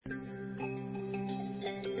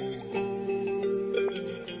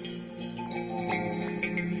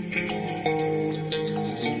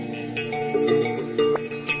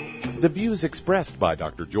The views expressed by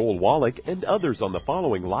Dr. Joel Wallach and others on the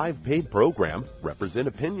following live paid program represent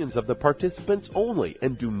opinions of the participants only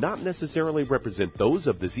and do not necessarily represent those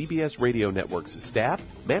of the ZBS Radio Network's staff,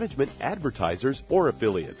 management, advertisers, or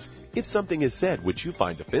affiliates. If something is said which you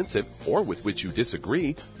find offensive or with which you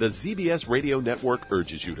disagree, the ZBS Radio Network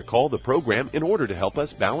urges you to call the program in order to help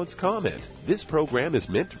us balance comment. This program is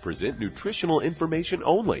meant to present nutritional information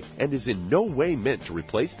only and is in no way meant to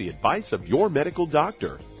replace the advice of your medical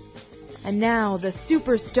doctor. And now, the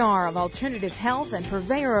superstar of alternative health and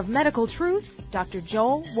purveyor of medical truth, Dr.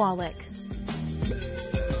 Joel Wallach.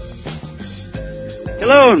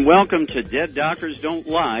 Hello and welcome to Dead Doctors Don't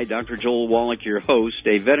Lie. Dr. Joel Wallach, your host,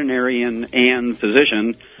 a veterinarian and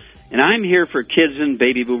physician. And I'm here for kids and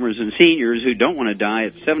baby boomers and seniors who don't want to die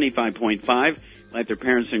at 75.5 like their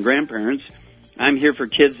parents and grandparents. I'm here for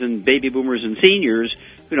kids and baby boomers and seniors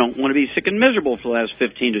who don't want to be sick and miserable for the last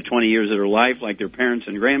 15 to 20 years of their life like their parents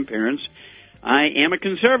and grandparents. I am a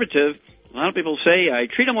conservative. A lot of people say I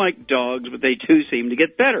treat them like dogs, but they too seem to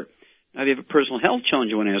get better. Now, if you have a personal health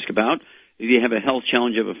challenge you want to ask about, if you have a health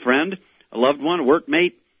challenge of a friend, a loved one, a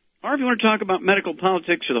workmate, or if you want to talk about medical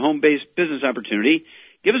politics or the home-based business opportunity,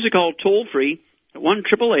 give us a call toll-free at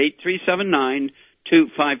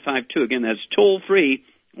 1-888-379-2552. Again, that's toll-free,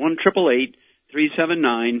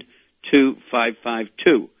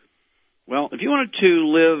 1-888-379-2552. Well, if you wanted to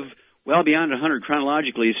live well beyond 100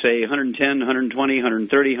 chronologically, say 110, 120,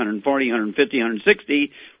 130, 140, 150,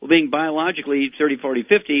 160, well, being biologically 30, 40,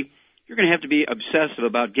 50, you're going to have to be obsessive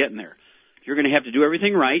about getting there. You're going to have to do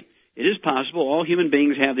everything right. It is possible. All human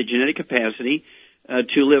beings have the genetic capacity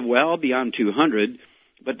to live well beyond 200,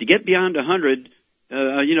 but to get beyond 100,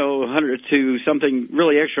 100 to something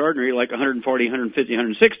really extraordinary like 140, 150,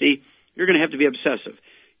 160, you're going to have to be obsessive.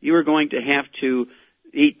 You are going to have to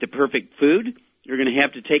eat the perfect food. You're going to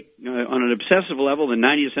have to take, on an obsessive level, the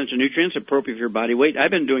 90 essential nutrients appropriate for your body weight. I've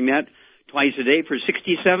been doing that twice a day for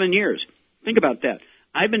 67 years. Think about that.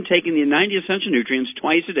 I've been taking the 90 essential nutrients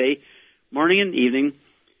twice a day, morning and evening,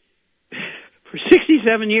 for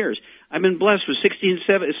 67 years. I've been blessed with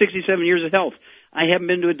 67 years of health. I haven't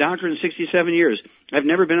been to a doctor in 67 years. I've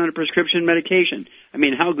never been on a prescription medication. I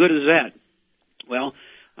mean, how good is that? Well,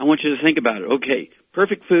 I want you to think about it. Okay,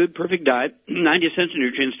 perfect food, perfect diet, 90 essential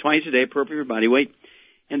nutrients twice a day, appropriate for your body weight.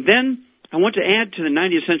 And then I want to add to the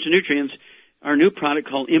 90 essential nutrients our new product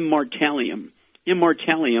called Immortalium.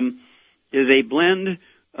 Immortalium is a blend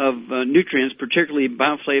of nutrients, particularly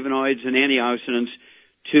bioflavonoids and antioxidants,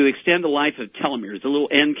 to extend the life of telomeres, the little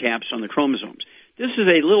end caps on the chromosomes. This is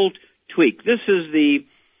a little tweak. This is the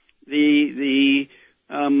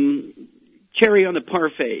cherry on the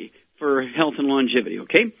parfait for health and longevity,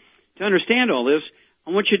 okay? To understand all this, I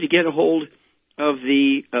want you to get a hold of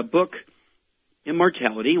the book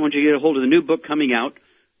Immortality. I want you to get a hold of the new book coming out,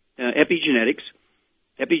 Epigenetics.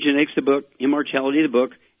 Epigenetics, the book, Immortality, the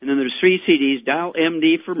book, and then there's 3 CDs, Dial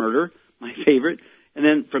MD for Murder, my favorite, and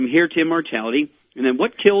then From Here to Immortality, and then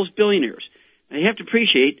What Kills Billionaires. Now, you have to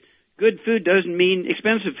appreciate, good food doesn't mean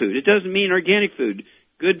expensive food. It doesn't mean organic food.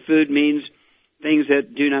 Good food means things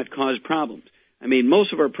that do not cause problems. I mean,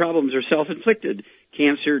 most of our problems are self-inflicted.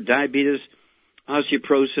 Cancer, diabetes,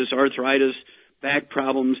 osteoporosis, arthritis, back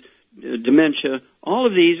problems, dementia. All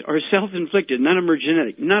of these are self-inflicted. None of them are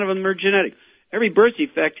genetic. None of them are genetic. Every birth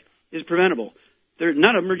defect is preventable.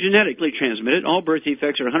 None of them are genetically transmitted. All birth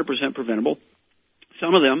defects are 100% preventable.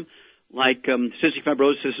 Some of them, like cystic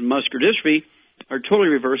fibrosis and muscular dystrophy, are totally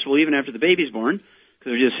reversible even after the baby's born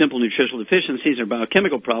because they're just simple nutritional deficiencies or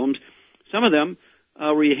biochemical problems. Some of them,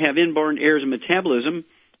 where you have inborn errors in metabolism,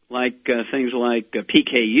 like things like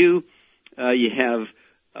PKU, you have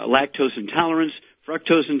lactose intolerance,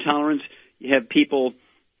 fructose intolerance, you have people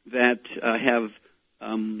that have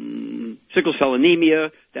sickle cell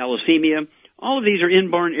anemia, thalassemia. All of these are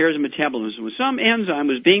inborn errors in metabolism. When some enzyme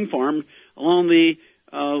was being formed along the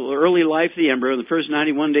early life of the embryo, the first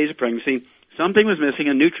 91 days of pregnancy, something was missing,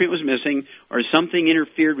 a nutrient was missing, or something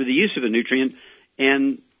interfered with the use of a nutrient,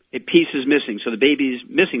 and a piece is missing. So the baby's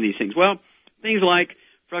missing these things. Well, things like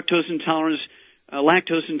fructose intolerance,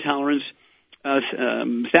 lactose intolerance,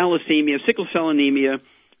 thalassemia, sickle cell anemia,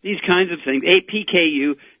 these kinds of things,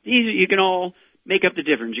 APKU, these you can all make up the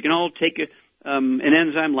difference. You can all take an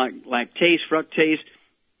enzyme like lactase, fructase.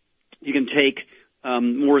 You can take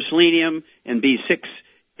more selenium and B6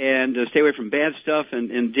 and stay away from bad stuff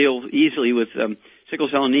and deal easily with sickle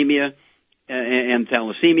cell anemia and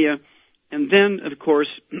thalassemia. And then, of course,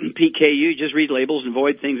 PKU, just read labels and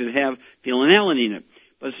avoid things that have phenylalanine in it.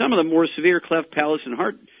 But some of the more severe cleft palate and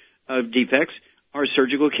heart defects are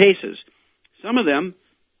surgical cases. Some of them,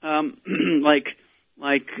 like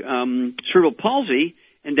cerebral palsy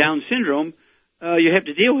and Down syndrome, you have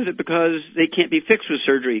to deal with it because they can't be fixed with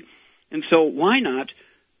surgery. And so why not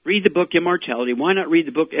read the book Immortality? Why not read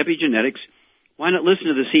the book Epigenetics? Why not listen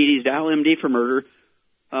to the CDs, Dial MD for Murder,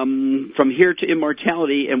 From Here to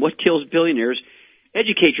Immortality, and What Kills Billionaires?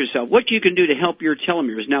 Educate yourself. What you can do to help your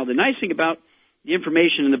telomeres. Now, the nice thing about the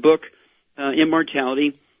information in the book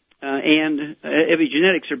Immortality and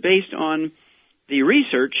Epigenetics are based on the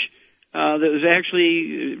research that was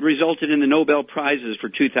actually resulted in the Nobel Prizes for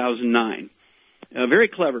 2009. Very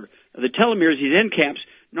clever. The telomeres, these end caps,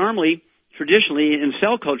 normally, traditionally, in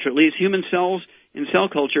cell culture at least, human cells in cell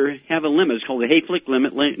culture have a limit. It's called the Hayflick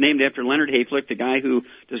limit, named after Leonard Hayflick, the guy who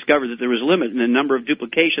discovered that there was a limit in the number of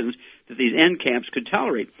duplications that these end caps could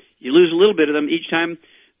tolerate. You lose a little bit of them each time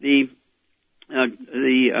the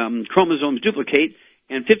chromosomes duplicate,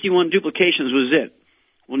 and 51 duplications was it.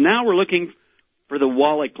 Well, now we're looking for the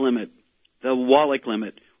Wallach limit. The Wallach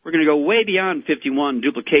limit. We're going to go way beyond 51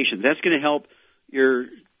 duplications. That's going to help your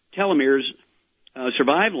telomeres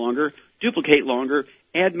survive longer, duplicate longer,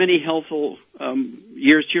 add many healthful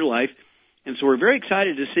years to your life. And so we're very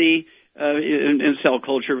excited to see in cell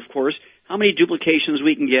culture, of course, how many duplications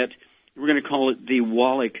we can get. We're going to call it the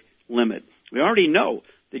Wallach limit. We already know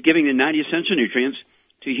that giving the 90 essential nutrients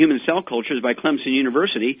to human cell cultures by Clemson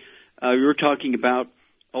University, we were talking about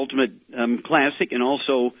Ultimate Classic and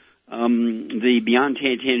also the Beyond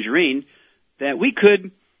Tangerine, that we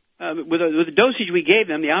could, with the dosage we gave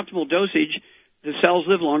them, the optimal dosage, the cells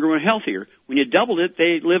live longer and were healthier. When you doubled it,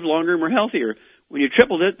 they lived longer and were healthier. When you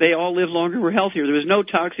tripled it, they all lived longer and were healthier. There was no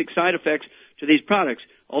toxic side effects to these products,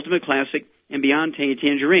 Ultimate Classic and Beyond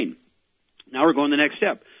Tangerine. Now we're going the next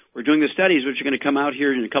step. We're doing the studies, which are going to come out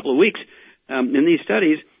here in a couple of weeks. And these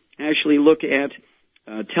studies actually look at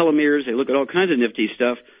telomeres. They look at all kinds of nifty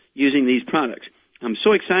stuff using these products. I'm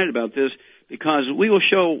so excited about this because we will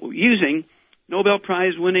show, using Nobel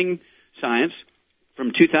Prize-winning science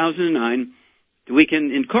from 2009, that we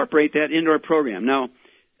can incorporate that into our program. Now,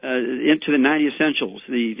 into the 90 Essentials,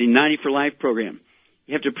 the 90 for Life program.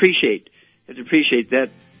 You have to appreciate that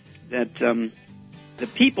the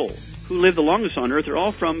people who live the longest on Earth are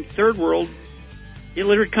all from third world,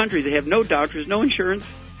 illiterate countries. They have no doctors, no insurance,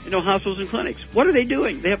 and no hospitals and clinics. What are they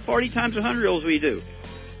doing? They have 40 times 100-year-olds we do.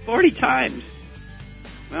 40 times.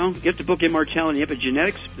 Well, get the book Immortality and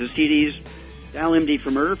Epigenetics, the CDs, Dial MD for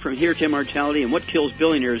Murder, From Here to Immortality, and What Kills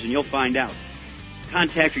Billionaires, and you'll find out.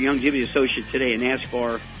 Contact your Youngevity associate today and ask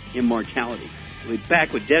for Immortality. We'll be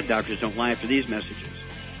back with Dead Doctors Don't Lie after these messages.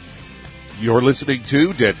 You're listening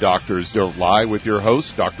to Dead Doctors Don't Lie with your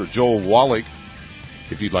host, Dr. Joel Wallach.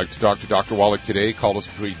 If you'd like to talk to Dr. Wallach today, call us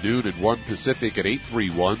between noon and 1 Pacific at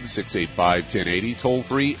 831-685-1080, toll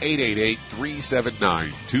free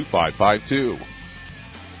 888-379-2552.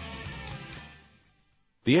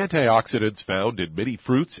 The antioxidants found in many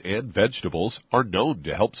fruits and vegetables are known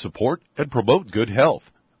to help support and promote good health.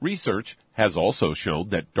 Research has also shown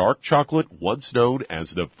that dark chocolate, once known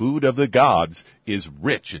as the food of the gods, is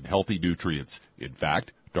rich in healthy nutrients. In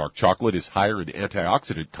fact, dark chocolate is higher in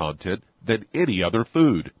antioxidant content than any other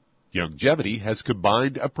food. Youngevity has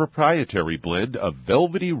combined a proprietary blend of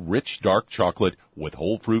velvety rich dark chocolate with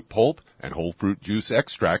whole fruit pulp and whole fruit juice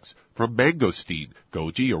extracts from mangosteen,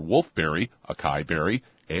 goji or wolfberry, acai berry,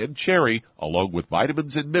 and cherry, along with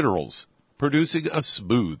vitamins and minerals, producing a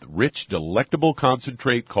smooth, rich, delectable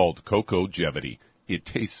concentrate called Cocogevity. It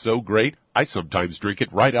tastes so great, I sometimes drink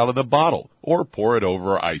it right out of the bottle or pour it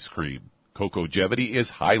over ice cream. Cocogevity is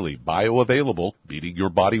highly bioavailable, meaning your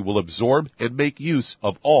body will absorb and make use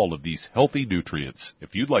of all of these healthy nutrients.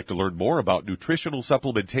 If you'd like to learn more about nutritional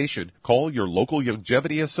supplementation, call your local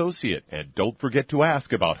Youngevity associate, and don't forget to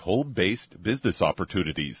ask about home-based business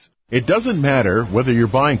opportunities. It doesn't matter whether you're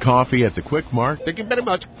buying coffee at the Quick Mart, Thank you very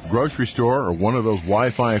much. grocery store, or one of those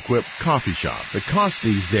Wi-Fi equipped coffee shops. The cost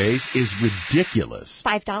these days is ridiculous.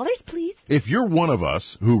 $5, please. If you're one of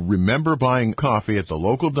us who remember buying coffee at the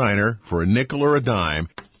local diner for a nickel or a dime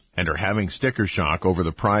and are having sticker shock over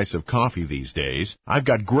the price of coffee these days, I've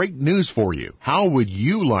got great news for you. How would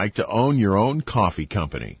you like to own your own coffee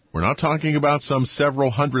company? We're not talking about some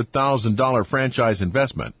several $100,000 franchise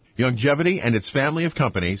investment. Youngevity and its family of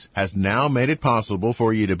companies has now made it possible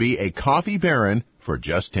for you to be a coffee baron for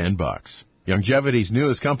just $10. Youngevity's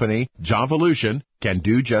newest company, Jovolution, can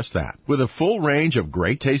do just that. With a full range of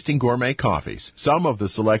great-tasting gourmet coffees, some of the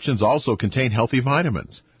selections also contain healthy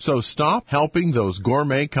vitamins. So stop helping those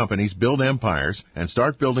gourmet companies build empires and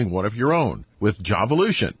start building one of your own with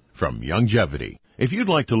Jovolution from Youngevity. If you'd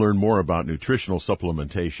like to learn more about nutritional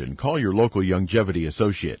supplementation, call your local Youngevity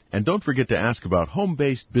associate, and don't forget to ask about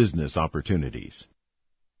home-based business opportunities.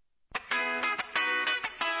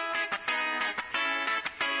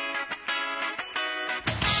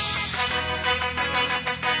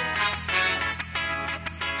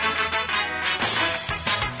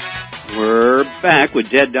 Back with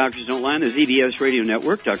Dead Doctors Don't Lie on the ZBS Radio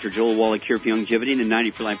Network. Dr. Joel Wallach here for Longevity and the 90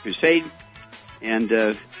 for Life Crusade.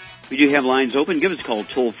 And we do have lines open. Give us a call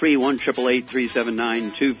toll-free,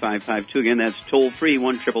 1-888-379-2552. Again, that's toll-free,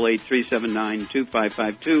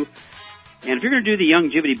 1-888-379-2552. And if you're going to do the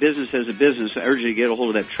longevity business as a business, I urge you to get a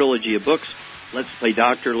hold of that trilogy of books, Let's Play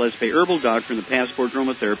Doctor, Let's Play Herbal Doctor, and the Passport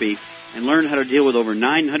Aromatherapy, and learn how to deal with over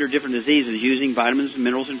 900 different diseases using vitamins and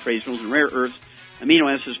minerals and trace minerals and rare earths,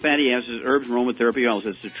 amino acids, fatty acids, herbs, and aromatherapy oils.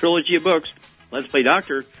 It's the trilogy of books, Let's Play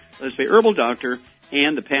Doctor, Let's Play Herbal Doctor,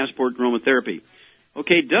 and the Passport Aromatherapy.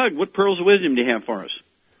 Okay, Doug, what pearls of wisdom do you have for us?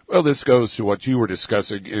 Well, this goes to what you were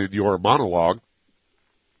discussing in your monologue,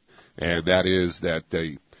 and that is that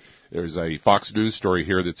there's a Fox News story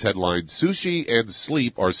here that's headlined, "Sushi and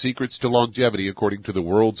Sleep Are Secrets to Longevity According to the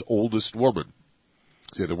World's Oldest Woman."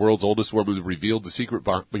 So the world's oldest woman revealed the secret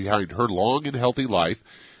behind her long and healthy life.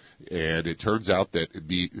 And it turns out that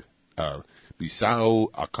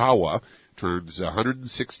Misao Akawa turns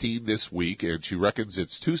 116 this week, and she reckons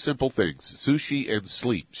it's two simple things, sushi and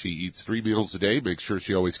sleep. She eats 3 meals a day, makes sure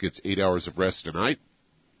she always gets 8 hours of rest a night,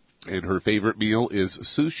 and her favorite meal is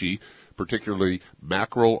sushi, particularly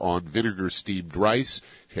mackerel on vinegar-steamed rice.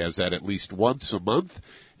 She has that at least once a month,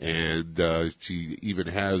 and she even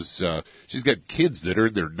has, she's got kids that are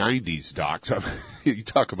in their 90s, Doc. So you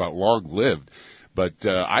talk about long-lived. But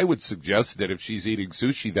I would suggest that if she's eating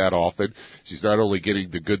sushi that often, she's not only getting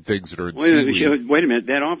the good things that are in seaweed. Wait a minute.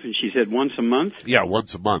 That often? She said once a month? Yeah,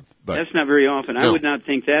 once a month. But that's not very often. No. I would not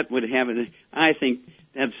think that would have it. I think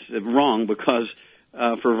that's wrong because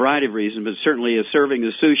for a variety of reasons, but certainly a serving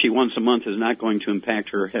of sushi once a month is not going to impact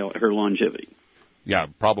her longevity. Yeah,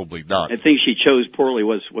 probably not. I think she chose poorly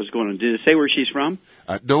what's going on. Did it say where she's from?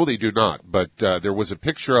 No, they do not. But there was a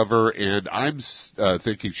picture of her, and I'm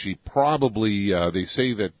thinking she probably. They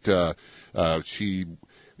say that she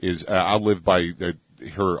is outlived by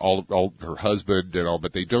her husband and all,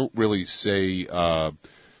 but they don't really say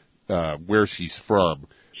where she's from.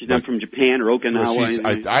 She's not from Japan or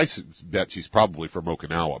Okinawa. I bet she's probably from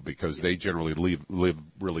Okinawa because they generally live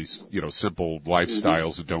really, simple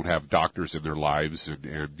lifestyles and don't have doctors in their lives and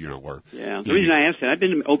or. Yeah. The reason I asked that, I've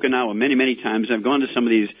been to Okinawa many times. I've gone to some of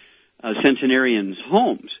these centenarians'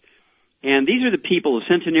 homes, and these are the people. The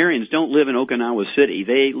centenarians don't live in Okinawa City.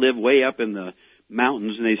 They live way up in the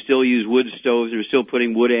mountains, and they still use wood stoves. They're still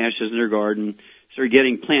putting wood ashes in their garden. So they're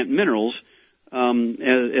getting plant minerals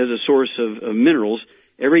as a source of minerals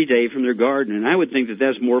every day from their garden, and I would think that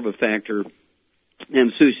that's more of a factor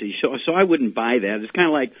than sushi. So I wouldn't buy that. It's kind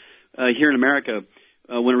of like here in America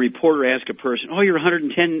when a reporter asks a person, "Oh, you're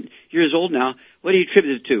 110 years old now. What do you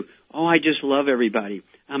attribute it to?" "Oh, I just love everybody.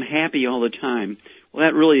 I'm happy all the time." Well,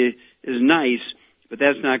 that really is nice, but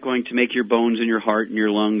that's not going to make your bones and your heart and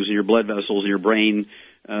your lungs and your blood vessels and your brain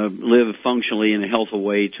live functionally in a healthful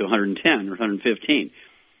way to 110 or 115.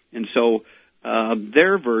 And so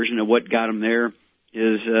their version of what got them there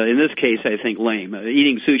is, in this case, I think lame.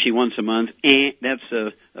 Eating sushi once a month, that's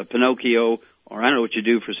a Pinocchio, or I don't know what you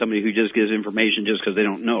do for somebody who just gives information just because they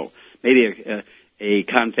don't know. Maybe a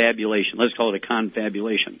confabulation. Let's call it a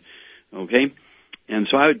confabulation. Okay? And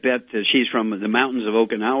so I would bet that she's from the mountains of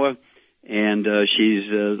Okinawa, and she's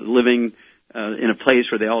living in a place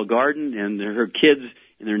where they all garden, and her kids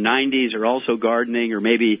in their 90s are also gardening, or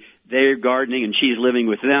maybe they're gardening and she's living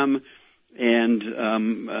with them. And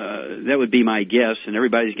that would be my guess. And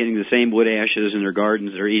everybody's getting the same wood ashes in their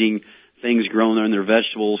gardens. They're eating things grown there in their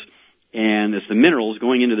vegetables. And it's the minerals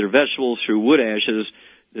going into their vegetables through wood ashes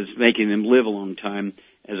that's making them live a long time,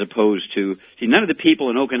 as opposed to... See, none of the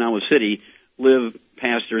people in Okinawa City live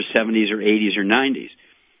past their 70s or 80s or 90s.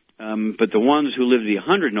 But the ones who live to be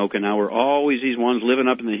 100 in Okinawa are always these ones living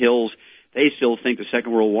up in the hills. They still think the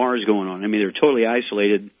Second World War is going on. I mean, they're totally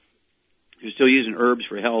isolated. They're still using herbs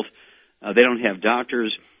for health. They don't have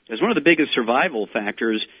doctors. It's one of the biggest survival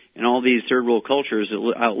factors in all these third world cultures that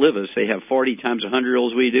outlive us. They have 40 times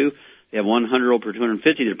 100-year-olds we do. They have 100-year-old per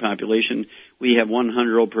 250 of their population. We have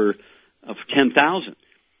 100-year-old per 10,000.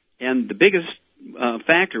 And the biggest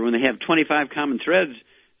factor when they have 25 common threads,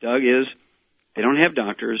 Doug, is they don't have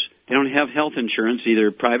doctors. They don't have health insurance,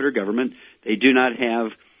 either private or government. They do not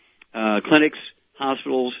have clinics,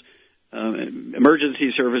 hospitals,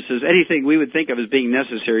 emergency services, anything we would think of as being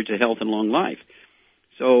necessary to health and long life.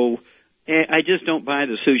 So I just don't buy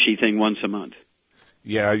the sushi thing once a month.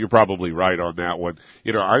 Yeah, you're probably right on that one.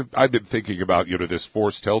 I've been thinking about, this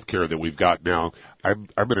forced health care that we've got now. I'm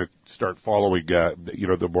going to start following,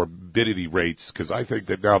 the morbidity rates, because I think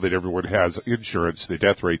that now that everyone has insurance, the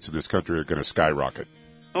death rates in this country are going to skyrocket.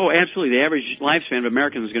 Oh, absolutely. The average lifespan of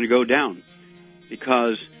Americans is going to go down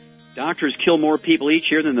because Doctors kill more people each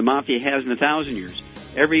year than the mafia has in 1,000 years.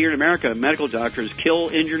 Every year in America, medical doctors kill,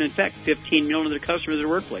 injure, and infect 15 million of their customers at their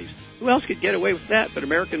workplace. Who else could get away with that but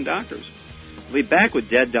American doctors? We'll be back with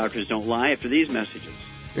Dead Doctors Don't Lie after these messages.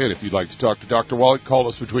 And if you'd like to talk to Dr. Wallach, call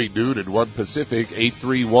us between noon and 1 Pacific,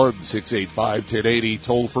 831-685-1080,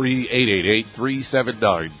 toll free,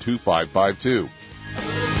 888-379-2552.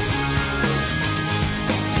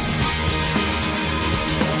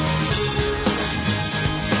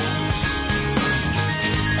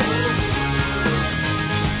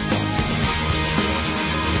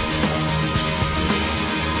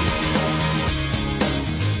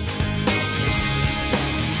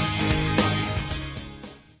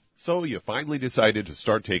 So you finally decided to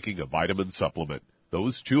start taking a vitamin supplement.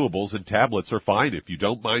 Those chewables and tablets are fine if you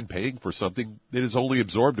don't mind paying for something that is only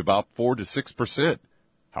absorbed about 4 to 6%.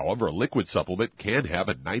 However, a liquid supplement can have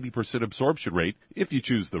a 90% absorption rate if you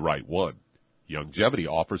choose the right one. Youngevity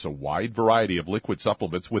offers a wide variety of liquid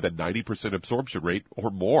supplements with a 90% absorption rate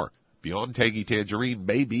or more. Beyond Tangy Tangerine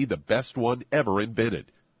may be the best one ever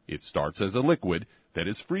invented. It starts as a liquid that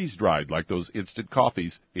is freeze-dried like those instant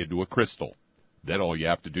coffees into a crystal. Then all you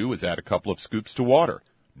have to do is add a couple of scoops to water.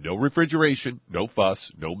 No refrigeration, no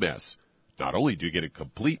fuss, no mess. Not only do you get a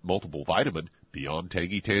complete multiple vitamin, Beyond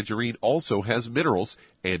Tangy Tangerine also has minerals,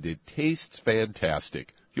 and it tastes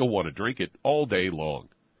fantastic. You'll want to drink it all day long.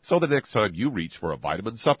 So the next time you reach for a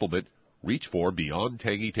vitamin supplement, reach for Beyond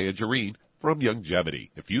Tangy Tangerine from Youngevity.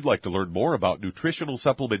 If you'd like to learn more about nutritional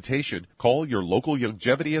supplementation, call your local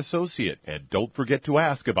Youngevity associate, and don't forget to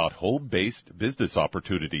ask about home-based business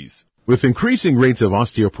opportunities. With increasing rates of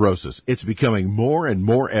osteoporosis, it's becoming more and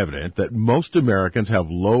more evident that most Americans have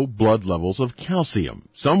low blood levels of calcium.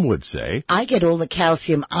 Some would say, I get all the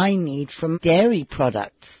calcium I need from dairy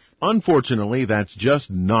products. Unfortunately, that's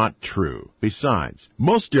just not true. Besides,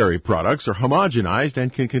 most dairy products are homogenized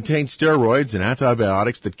and can contain steroids and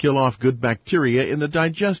antibiotics that kill off good bacteria in the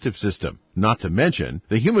digestive system. Not to mention,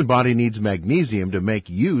 the human body needs magnesium to make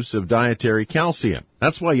use of dietary calcium.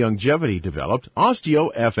 That's why Youngevity developed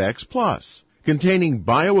OsteoFX Plus, containing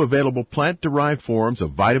bioavailable plant-derived forms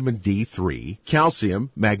of vitamin D3,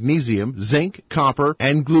 calcium, magnesium, zinc, copper,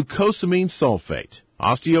 and glucosamine sulfate.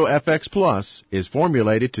 OsteoFX Plus is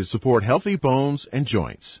formulated to support healthy bones and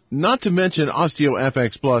joints. Not to mention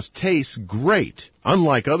OsteoFX Plus tastes great,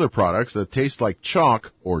 unlike other products that taste like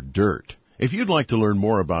chalk or dirt. If you'd like to learn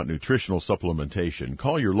more about nutritional supplementation,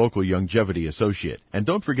 call your local Youngevity associate, and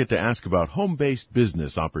don't forget to ask about home-based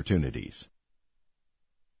business opportunities.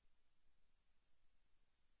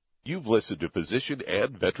 You've listened to physician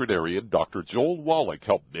and veterinarian Dr. Joel Wallach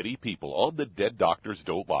help many people on the Dead Doctors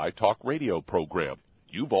Don't Lie talk radio program.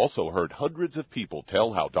 You've also heard hundreds of people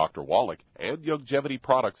tell how Dr. Wallach and Youngevity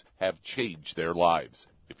products have changed their lives.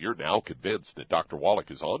 If you're now convinced that Dr.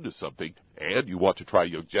 Wallach is onto something and you want to try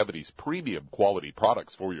Youngevity's premium quality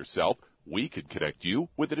products for yourself, we can connect you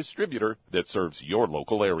with a distributor that serves your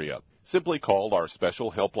local area. Simply call our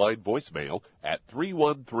special helpline voicemail at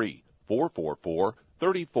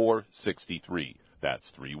 313-444-3463.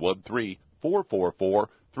 That's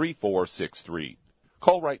 313-444-3463.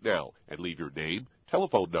 Call right now and leave your name,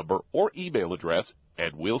 telephone number, or email address,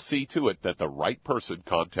 and we'll see to it that the right person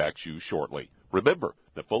contacts you shortly. Remember,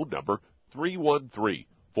 the phone number,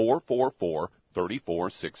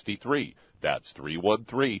 313-444-3463. That's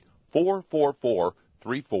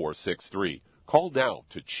 313-444-3463. Call now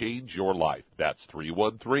to change your life. That's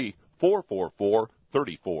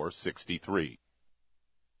 313-444-3463.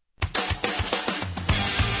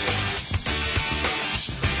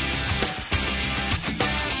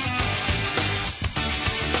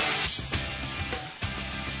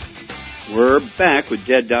 We're back with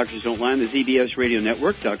Dead Doctors Don't Lie on the ZBS Radio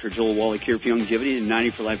Network. Dr. Joel Wallach here for Youngevity and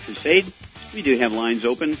 90 for Life Crusade. We do have lines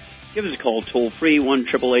open. Give us a call toll-free,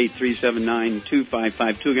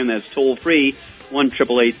 1-888-379-2552. Again, that's toll-free,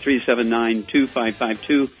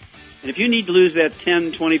 1-888-379-2552. And if you need to lose that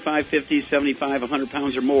 10, 25, 50, 75, 100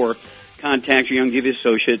 pounds or more, contact your Youngevity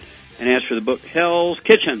associate and ask for the book Hell's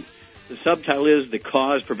Kitchen. The subtitle is The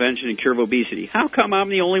Cause, Prevention, and Cure of Obesity. How come I'm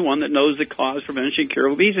the only one that knows the cause, prevention, and cure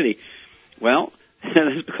of obesity? Well,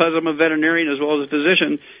 that's because I'm a veterinarian as well as a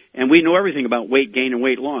physician, and we know everything about weight gain and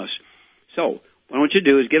weight loss. So what I want you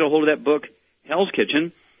to do is get a hold of that book, Hell's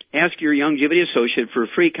Kitchen. Ask your Youngevity associate for a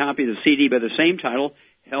free copy of the CD by the same title,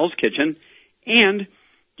 Hell's Kitchen, and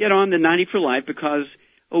get on the 90 for Life, because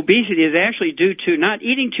obesity is actually due to not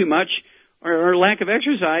eating too much or lack of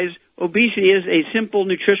exercise. Obesity is a simple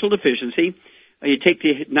nutritional deficiency. You take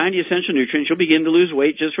the 90 essential nutrients, you'll begin to lose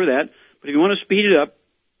weight just for that. But if you want to speed it up,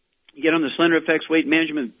 you get on the Slender FX weight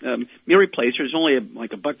management meal replacer. It's only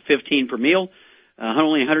like $1.15 per meal.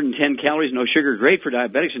 only 110 calories, no sugar, great for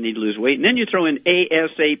diabetics that need to lose weight. And then you throw in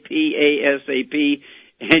ASAP,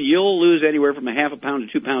 and you'll lose anywhere from a half a pound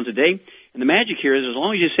to 2 pounds a day. And the magic here is as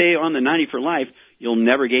long as you stay on the 90 for life, you'll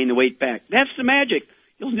never gain the weight back. That's the magic.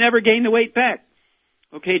 You'll never gain the weight back.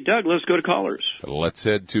 Okay, Doug, let's go to callers. Let's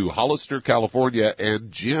head to Hollister, California,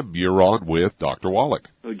 and Jim, you're on with Dr. Wallach.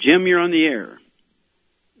 So, Jim, you're on the air.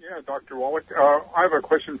 Yeah, Dr. Wallach. I have a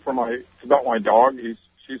question about my dog.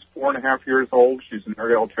 She's 4.5 years old. She's an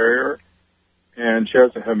Airedale Terrier, and she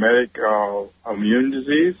has a hemetic immune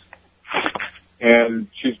disease. And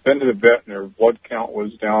she's been to the vet, and her blood count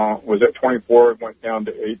was at 24, it went down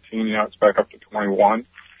to 18, now it's back up to 21.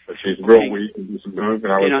 But she's real weak and doesn't move.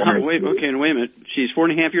 And wait a minute. She's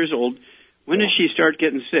 4.5 years old. When did she start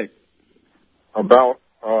getting sick? About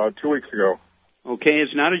 2 weeks ago. Okay,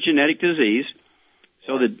 it's not a genetic disease.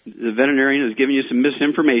 So the veterinarian is giving you some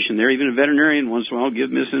misinformation there. Even a veterinarian once in a while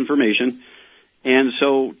gives misinformation. And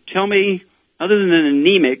so tell me, other than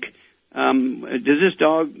anemic, does this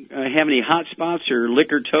dog have any hot spots or lick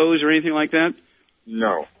her toes or anything like that?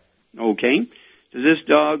 No. Okay. Does this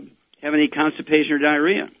dog have any constipation or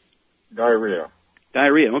diarrhea? Diarrhea.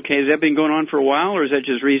 Diarrhea. Okay. Has that been going on for a while, or is that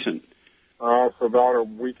just recent? For about a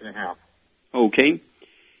week and a half. Okay.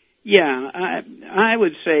 Yeah, I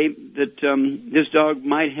would say that this dog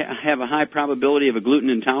might have a high probability of a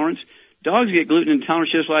gluten intolerance. Dogs get gluten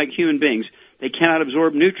intolerance just like human beings. They cannot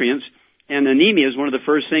absorb nutrients, and anemia is one of the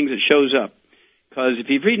first things that shows up. Because if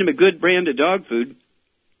you feed them a good brand of dog food,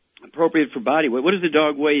 appropriate for body weight, what does the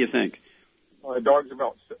dog weigh, you think? The dog's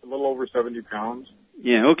about a little over 70 pounds.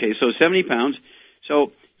 Yeah, okay, so 70 pounds.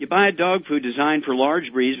 So you buy a dog food designed for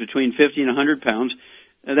large breeds between 50 and 100 pounds.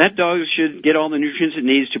 That dog should get all the nutrients it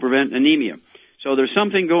needs to prevent anemia. So there's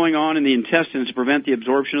something going on in the intestines to prevent the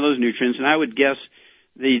absorption of those nutrients, and I would guess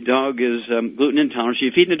the dog is gluten intolerant. Are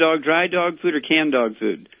you feeding the dog dry dog food or canned dog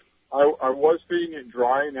food? I was feeding it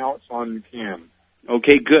dry, now it's on can.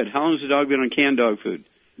 Okay, good. How long has the dog been on canned dog food?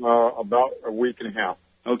 About a week and a half.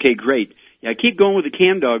 Okay, great. Yeah, keep going with the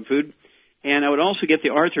canned dog food, and I would also get the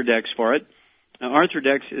Arthrodex for it.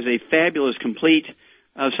 Arthrodex is a fabulous, complete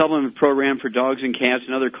supplement program for dogs and cats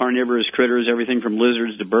and other carnivorous critters, everything from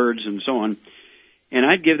lizards to birds and so on. And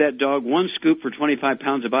I'd give that dog 1 scoop for 25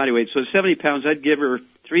 pounds of body weight. So 70 pounds, I'd give her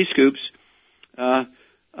 3 scoops of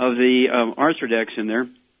the Arthrodex in there.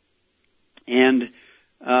 And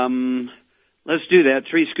let's do that.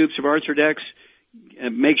 3 scoops of Arthrodex.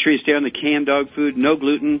 Make sure you stay on the canned dog food. No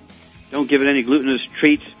gluten. Don't give it any glutinous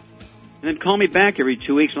treats. And then call me back every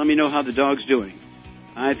 2 weeks and let me know how the dog's doing.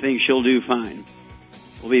 I think she'll do fine.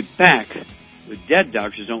 We'll be back with Dead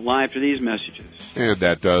Doctors Don't Lie after these messages. And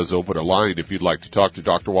that does open a line. If you'd like to talk to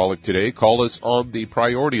Dr. Wallach today, call us on the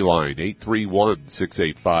priority line,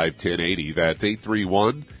 831-685-1080. That's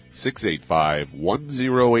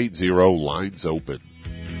 831-685-1080. Lines open.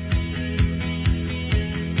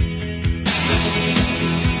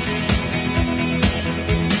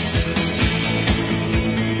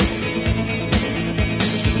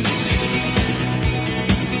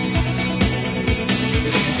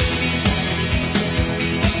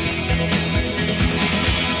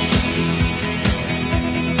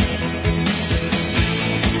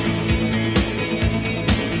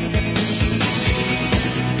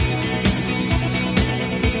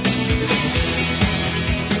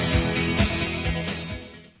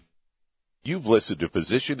 You've listened to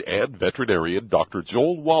physician and veterinarian Dr.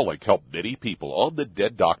 Joel Wallach help many people on the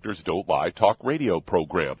Dead Doctors Don't Lie talk radio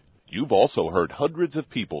program. You've also heard hundreds of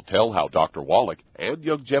people tell how Dr. Wallach and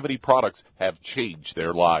Youngevity products have changed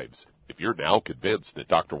their lives. If you're now convinced that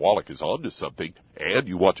Dr. Wallach is onto something and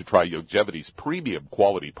you want to try Youngevity's premium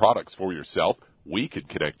quality products for yourself, we can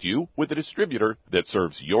connect you with a distributor that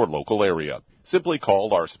serves your local area. Simply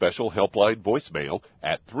call our special helpline voicemail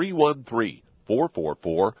at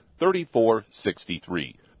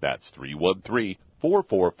 313-444-3463. That's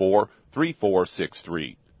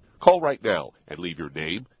 313-444-3463. Call right now and leave your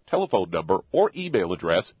name, telephone number, or email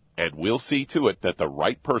address, and we'll see to it that the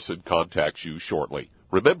right person contacts you shortly.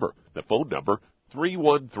 Remember, the phone number,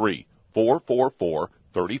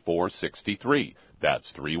 313-444-3463.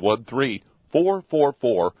 That's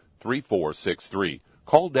 313-444-3463.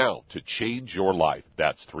 Call now to change your life.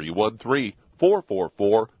 That's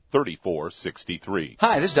 313-444-3463.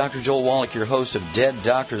 Hi, this is Dr. Joel Wallach, your host of Dead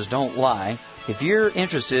Doctors Don't Lie. If you're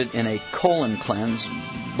interested in a colon cleanse,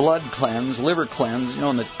 blood cleanse, liver cleanse,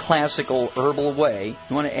 in the classical herbal way,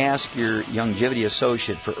 you want to ask your Youngevity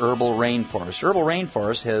associate for Herbal Rainforest. Herbal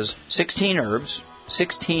Rainforest has 16 herbs,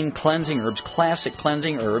 16 cleansing herbs, classic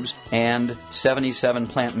cleansing herbs, and 77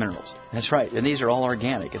 plant minerals. That's right, and these are all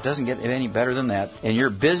organic. It doesn't get any better than that. In your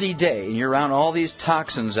busy day, and you're around all these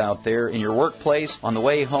toxins out there in your workplace, on the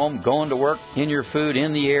way home, going to work, in your food,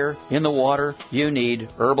 in the air, in the water, you need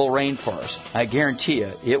Herbal Rainforest. I guarantee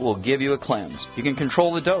you, it will give you a cleanse. You can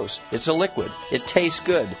control the dose. It's a liquid. It tastes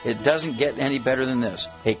good. It doesn't get any better than this.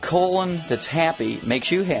 A colon that's happy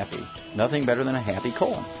makes you happy. Nothing better than a happy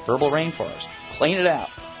colon. Herbal Rainforest. Clean it out.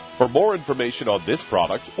 For more information on this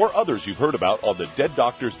product or others you've heard about on the Dead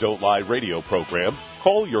Doctors Don't Lie radio program,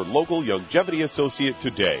 call your local Youngevity associate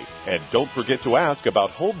today. And don't forget to ask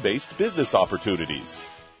about home-based business opportunities.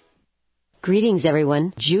 Greetings,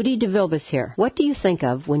 everyone. Judy DeVilbus here. What do you think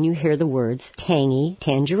of when you hear the words tangy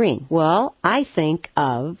tangerine? Well, I think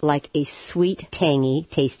of like a sweet, tangy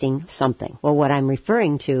tasting something. Well, what I'm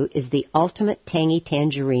referring to is the Ultimate Tangy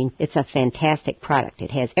Tangerine. It's a fantastic product. It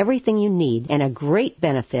has everything you need, and a great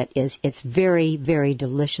benefit is it's very, very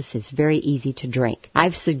delicious. It's very easy to drink.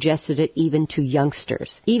 I've suggested it even to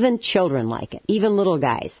youngsters. Even children like it. Even little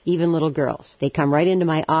guys. Even little girls. They come right into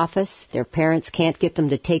my office. Their parents can't get them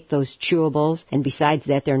to take those chewables. And besides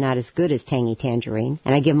that, they're not as good as Tangy Tangerine.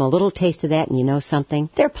 And I give them a little taste of that, and you know something?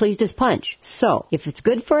 They're pleased as punch. So, if it's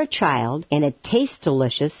good for a child and it tastes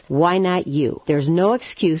delicious, why not you? There's no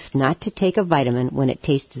excuse not to take a vitamin when it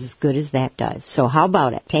tastes as good as that does. So how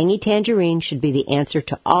about it? Tangy Tangerine should be the answer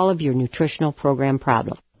to all of your nutritional program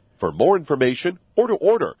problems. For more information or to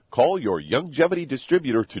order, call your Youngevity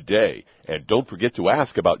distributor today. And don't forget to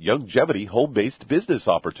ask about Youngevity home-based business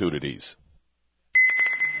opportunities.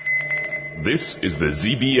 This is the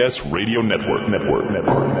ZBS Radio Network.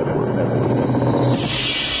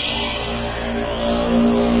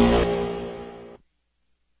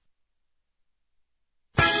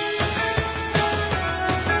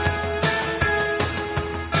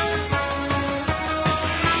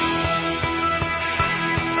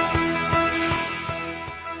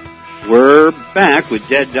 We're back with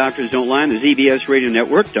Dead Doctors Don't Lie on the ZBS Radio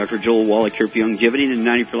Network. Dr. Joel Wallach here for Youngevity and the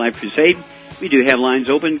 90 for Life Crusade. We do have lines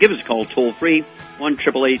open. Give us a call toll-free,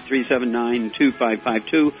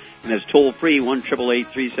 1-888-379-2552. And that's toll-free,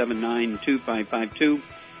 1-888-379-2552.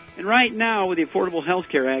 And right now, with the Affordable Health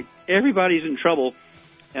Care Act, everybody's in trouble.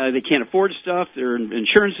 They can't afford stuff. Their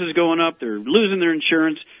insurance is going up. They're losing their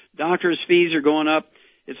insurance. Doctors' fees are going up.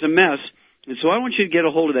 It's a mess. And so I want you to get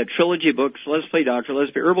a hold of that trilogy of books, Let's Play Doctor,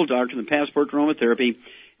 Let's Play Herbal Doctor, and the Passport to Aromatherapy. And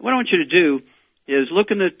what I want you to do is look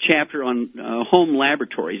in the chapter on home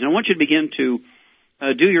laboratories. And I want you to begin to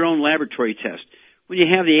do your own laboratory test. When you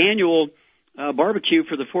have the annual barbecue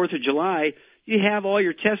for the 4th of July, you have all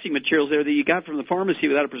your testing materials there that you got from the pharmacy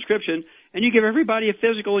without a prescription, and you give everybody a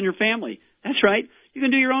physical in your family. That's right. You can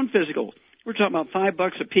do your own physical. We're talking about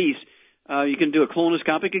 $5 a piece. You can do a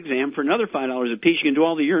colonoscopic exam for another $5 a piece. You can do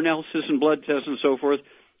all the urinalysis and blood tests and so forth.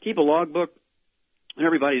 Keep a logbook on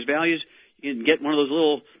everybody's values. You can get one of those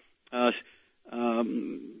little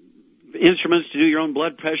instruments to do your own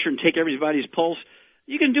blood pressure and take everybody's pulse.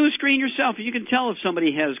 You can do a screen yourself. You can tell if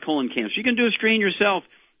somebody has colon cancer. You can do a screen yourself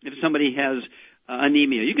if somebody has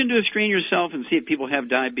anemia. You can do a screen yourself and see if people have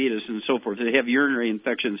diabetes and so forth, if they have urinary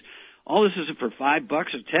infections. All this is for $5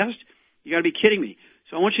 a test? You got to be kidding me.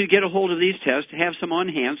 So I want you to get a hold of these tests, have some on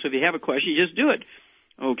hand, so if you have a question, you just do it.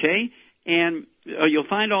 Okay? And you'll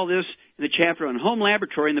find all this in the chapter on home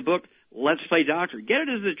laboratory in the book, Let's Play Doctor. Get it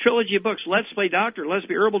as the trilogy of books, Let's Play Doctor, Let's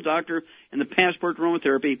Be Herbal Doctor, and the Passport to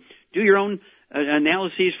Aromatherapy. Do your own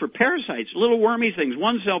analyses for parasites, little wormy things,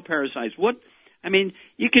 one-cell parasites.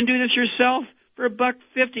 You can do this yourself for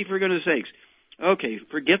 $1.50, for goodness sakes. Okay,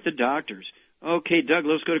 forget the doctors. Okay, Doug,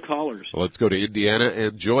 let's go to callers. Well, let's go to Indiana,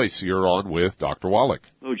 and Joyce, you're on with Dr. Wallach.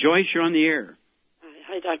 Oh, Joyce, you're on the air.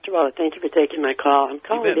 Hi, Dr. Wallach. Thank you for taking my call. I'm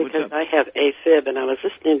calling because I have AFib, and I was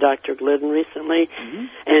listening to Dr. Glidden recently,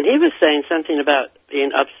 and he was saying something about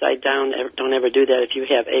being upside down. Don't ever do that if you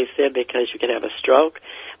have AFib because you could have a stroke.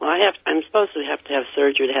 Well, I'm supposed to have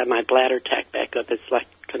surgery to have my bladder tacked back up. It's like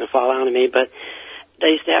going to fall out of me, but they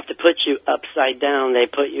used to have to put you upside down. They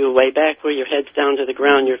put you way back where your head's down to the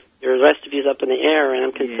ground. Your rest of you's up in the air, and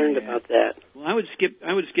I'm concerned about that. Well, I would skip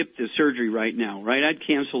the surgery right now, right? I'd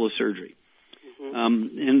cancel the surgery.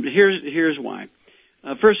 And here's why.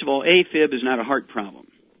 First of all, AFib is not a heart problem.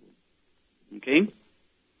 Okay?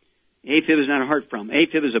 AFib is not a heart problem.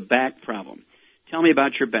 AFib is a back problem. Tell me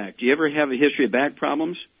about your back. Do you ever have a history of back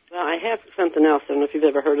problems? Well, I have something else. I don't know if you've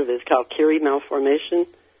ever heard of it. It's called Curie malformation,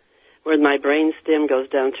 where my brain stem goes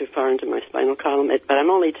down too far into my spinal column. But I'm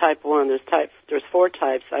only type 1. There's 4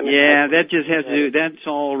 types. That just has to do, that's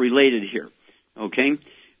all related here. Okay?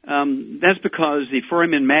 That's because the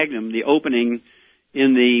foramen magnum, the opening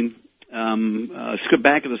in the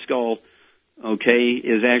back of the skull, okay,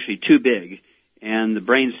 is actually too big. and the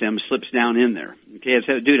brainstem slips down in there. Okay, it's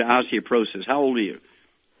due to osteoporosis. How old are you?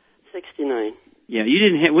 69. Yeah, you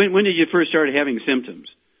didn't have, when did you first start having symptoms?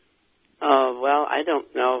 Well, I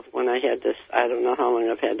don't know when I had this. I don't know how long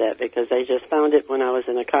I've had that because they just found it when I was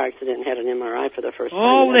in a car accident and had an MRI for the first time.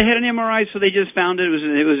 Oh, they had an MRI, so they just found it.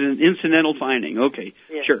 It was an incidental finding. Okay,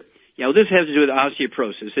 yeah. Sure. Yeah, well, this has to do with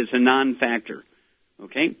osteoporosis. It's a non-factor.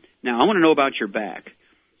 Okay? Now, I want to know about your back.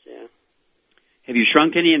 Yeah. Have you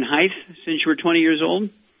shrunk any in height since you were 20 years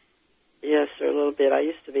old? Yes, sir, a little bit. I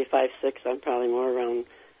used to be 5'6". I'm probably more around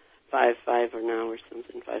 5'5" or now or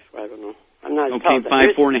something. 5'4", I don't know. I'm not okay,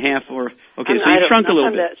 5'4" and a half, or okay. So you shrunk a little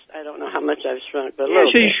bit. I don't know how much I've shrunk, but yeah,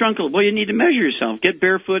 so you shrunk a little. Well, you need to measure yourself. Get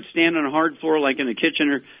barefoot, stand on a hard floor like in a kitchen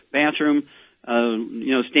or bathroom.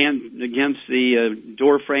 Stand against the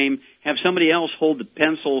door frame. Have somebody else hold the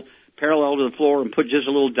pencil parallel to the floor and put just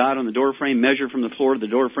a little dot on the door frame. Measure from the floor to the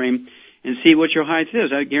door frame and see what your height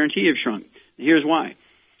is. I guarantee you've shrunk. Here's why.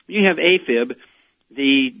 When you have AFib,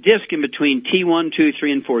 the disc in between T1, 2,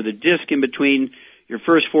 3, and 4, the disc in between your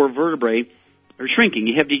first 4 vertebrae are shrinking.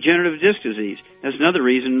 You have degenerative disc disease. That's another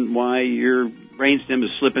reason why your brainstem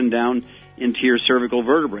is slipping down into your cervical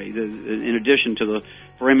vertebrae. In addition to the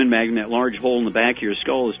foramen magnum, that large hole in the back of your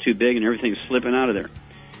skull is too big and everything's slipping out of there.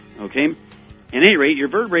 Okay? At any rate, your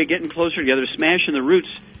vertebrae getting closer together, smashing the roots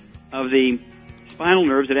of the spinal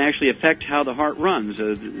nerves that actually affect how the heart runs,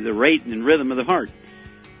 the rate and rhythm of the heart.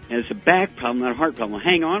 And it's a back problem, not a heart problem. Well,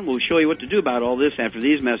 hang on. We'll show you what to do about all this after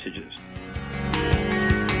these messages.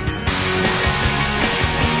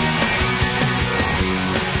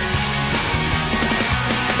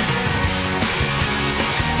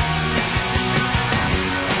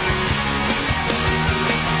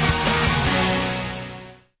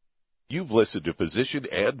 You've listened to physician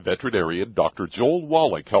and veterinarian Dr. Joel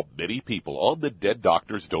Wallach help many people on the Dead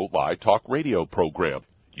Doctors Don't Lie talk radio program.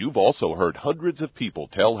 You've also heard hundreds of people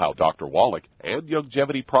tell how Dr. Wallach and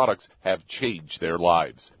Youngevity products have changed their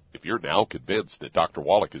lives. If you're now convinced that Dr.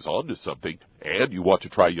 Wallach is onto something and you want to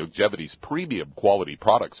try Youngevity's premium quality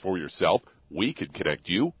products for yourself, we can connect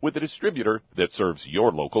you with a distributor that serves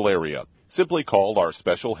your local area. Simply call our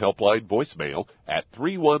special helpline voicemail at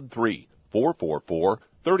 313-444-3463.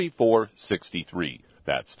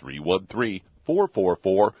 That's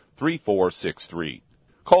 313-444-3463.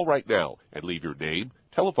 Call right now and leave your name,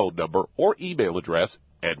 telephone number, or email address,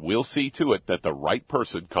 and we'll see to it that the right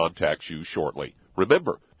person contacts you shortly.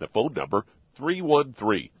 Remember, the phone number,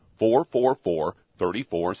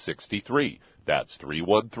 313-444-3463. That's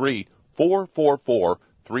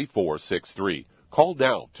 313-444-3463. Call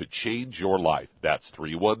now to change your life. That's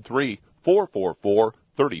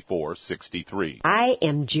 313-444-3463. I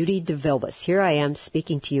am Judy DeVilbus. Here I am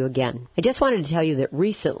speaking to you again. I just wanted to tell you that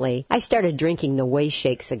recently I started drinking the Whey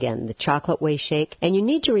Shakes again, the chocolate Whey Shake. And you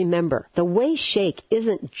need to remember, the Whey Shake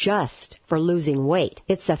isn't just for losing weight.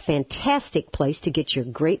 It's a fantastic place to get your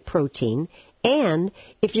great protein. And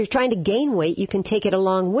if you're trying to gain weight, you can take it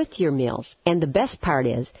along with your meals. And the best part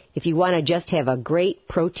is, if you want to just have a great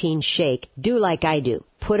protein shake, do like I do.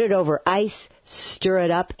 Put it over ice, stir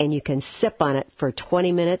it up, and you can sip on it for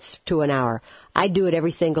 20 minutes to an hour. I do it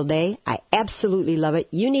every single day. I absolutely love it.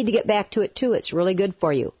 You need to get back to it, too. It's really good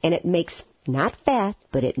for you. And it makes not fat,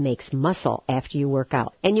 but it makes muscle after you work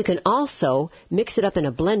out. And you can also mix it up in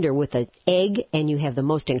a blender with an egg, and you have the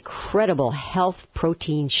most incredible health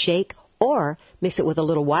protein shake. Or mix it with a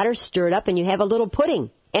little water, stir it up, and you have a little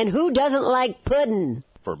pudding. And who doesn't like pudding?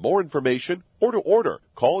 For more information or to order,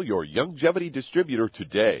 call your Youngevity distributor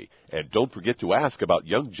today. And don't forget to ask about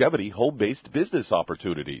Youngevity home-based business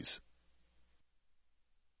opportunities.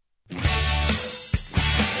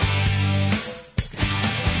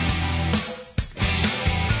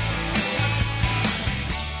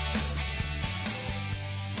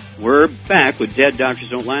 We're back with Dead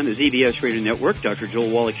Doctors Don't Lie on the ZBS Radio Network. Dr.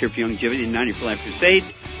 Joel Wallach here for Youngevity and 90 for Life Crusade.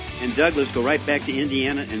 And Doug, let's go right back to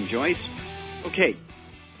Indiana and Joyce. Okay,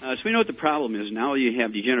 so we know what the problem is now. You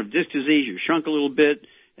have degenerative disc disease. You've shrunk a little bit.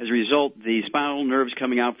 As a result, the spinal nerves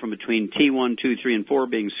coming out from between T1, 2, 3, and 4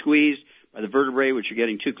 being squeezed by the vertebrae, which are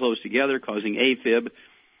getting too close together, causing AFib.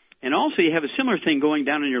 And also you have a similar thing going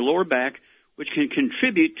down in your lower back, which can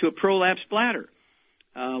contribute to a prolapsed bladder.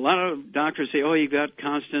 A lot of doctors say, oh, you've got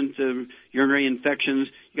constant urinary infections,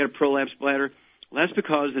 you got a prolapsed bladder. Well, that's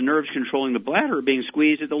because the nerves controlling the bladder are being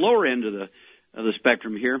squeezed at the lower end of the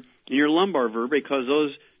spectrum here in your lumbar vertebrae, because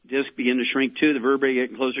those discs begin to shrink too. The vertebrae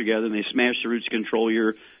get closer together, and they smash the roots to control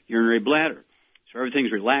your urinary bladder. So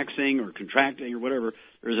everything's relaxing or contracting or whatever.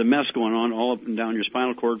 There's a mess going on all up and down your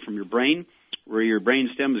spinal cord from your brain, where your brain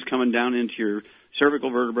stem is coming down into your cervical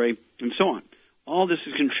vertebrae, and so on. all this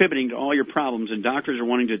is contributing to all your problems, and doctors are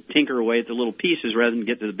wanting to tinker away at the little pieces rather than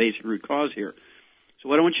get to the basic root cause here. So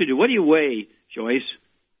what I want you to do, what do you weigh, Joyce?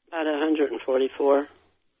 About 144.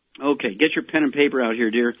 Okay, get your pen and paper out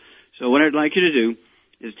here, dear. So what I'd like you to do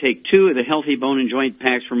is take 2 of the Healthy Bone and Joint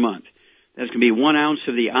Packs per month. That's going to be 1 ounce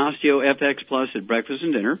of the Osteo FX Plus at breakfast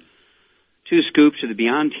and dinner, 2 scoops of the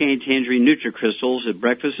Beyond Tangerine NutriCrystals at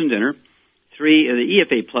breakfast and dinner, 3 of the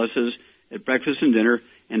EFA Pluses at breakfast and dinner,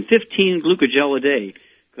 and 15 Glucogel a day,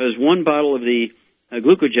 because 1 bottle of the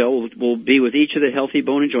Glucogel will be with each of the Healthy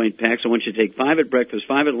Bone and Joint Packs. I want you to take 5 at breakfast,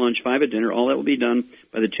 5 at lunch, 5 at dinner. All that will be done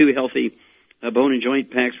by the 2 Healthy Bone and Joint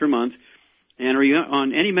Packs per month. And are you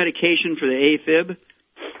on any medication for the AFib?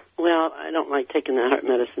 Well, I don't like taking the heart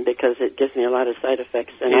medicine because it gives me a lot of side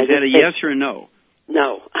effects. And Is that a yes or a no?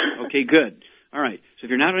 No. Okay, good. All right. So if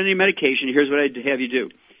you're not on any medication, here's what I'd have you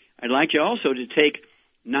do. I'd like you also to take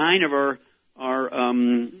 9 of our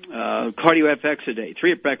Cardio FX a day,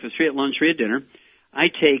 3 at breakfast, 3 at lunch, 3 at dinner. I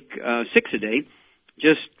take 6 a day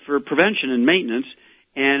just for prevention and maintenance,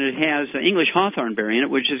 and it has English hawthorn berry in it,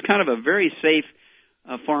 which is kind of a very safe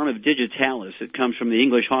form of digitalis. It comes from the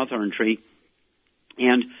English hawthorn tree,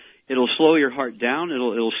 and it'll slow your heart down.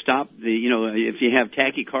 It'll stop the, if you have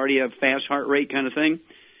tachycardia, fast heart rate kind of thing,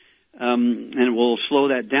 and it will slow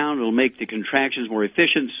that down. It'll make the contractions more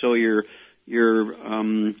efficient, so your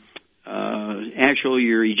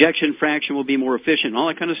ejection fraction will be more efficient, all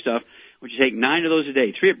that kind of stuff. Would you take 9 of those a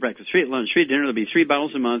day, 3 at breakfast, 3 at lunch, 3 at dinner? There'll be 3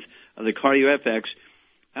 bottles a month of the Cardio FX.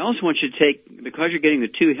 I also want you to take, because you're getting the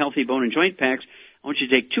 2 Healthy Bone and Joint Packs, I want you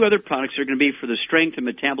to take 2 other products that are going to be for the strength and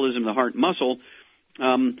metabolism of the heart and muscle.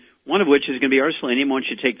 One of which is going to be our selenium. I want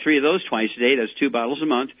you to take 3 of those twice a day. That's 2 bottles a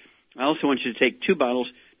month. I also want you to take 2 bottles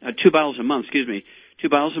a month. 2 bottles a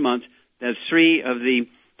month. That's 3 of the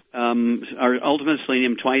our Ultimate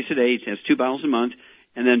Selenium twice a day. That's 2 bottles a month.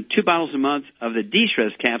 And then 2 bottles a month of the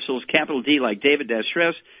D-Stress capsules, capital D like David,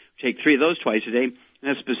 Stress. Take 3 of those twice a day. And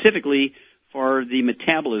that's specifically for the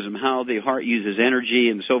metabolism, how the heart uses energy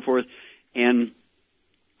and so forth. And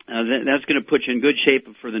that's going to put you in good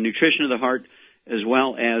shape for the nutrition of the heart, as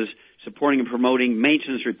well as supporting and promoting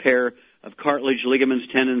maintenance repair of cartilage,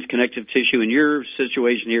 ligaments, tendons, connective tissue. In your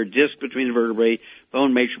situation here, disc between the vertebrae,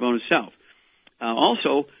 bone, matrix, bone itself.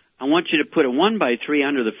 Also, I want you to put a 1x3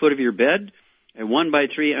 under the foot of your bed, a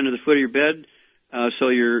 1x3 under the foot of your bed, so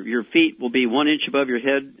your feet will be 1 inch above your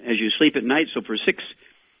head as you sleep at night. So for 6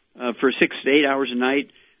 to 8 hours a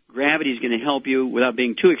night, gravity is going to help you without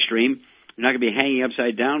being too extreme. You're not going to be hanging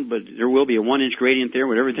upside down, but there will be a 1 inch gradient there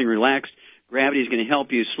with everything relaxed. Gravity is going to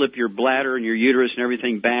help you slip your bladder and your uterus and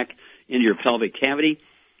everything back into your pelvic cavity.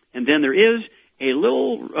 And then there is a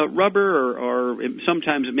little rubber, or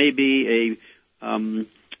sometimes it may be a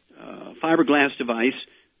fiberglass device,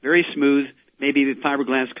 very smooth, maybe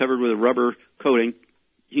fiberglass covered with a rubber coating.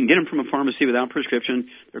 You can get them from a pharmacy without prescription.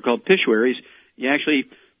 They're called Pituaries. You actually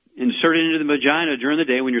insert it into the vagina during the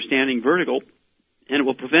day when you're standing vertical, and it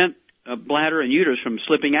will prevent bladder and uterus from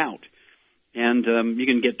slipping out. And you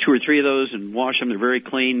can get 2 or 3 of those and wash them. They're very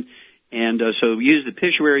clean. And so use the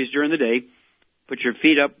Pituaries during the day. Put your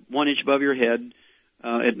feet up 1 inch above your head.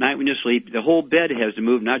 At night when you sleep, the whole bed has to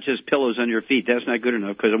move, not just pillows under your feet. That's not good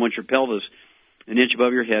enough, because I want your pelvis 1 inch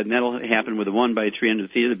above your head, and that'll happen with a 1x3 under the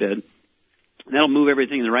feet of the bed. And that'll move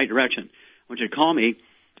everything in the right direction. I want you to call me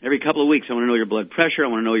every couple of weeks. I want to know your blood pressure. I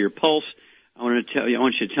want to know your pulse. I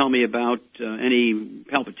want you to tell me about any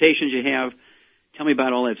palpitations you have. Tell me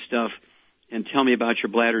about all that stuff, and tell me about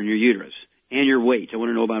your bladder and your uterus and your weight. I want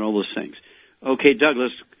to know about all those things. Okay,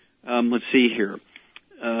 Douglas, let's see here.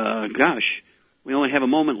 Gosh, we only have a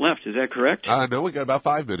moment left. Is that correct? No, we got about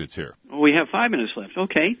 5 minutes here. Oh, we have 5 minutes left.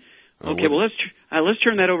 Okay. Okay, well, let's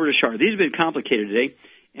turn that over to Shar. These have been complicated today,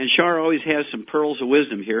 and Shar always has some pearls of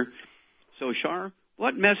wisdom here. So, Shar,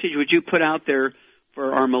 what message would you put out there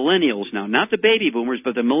for our millennials now? Not the baby boomers,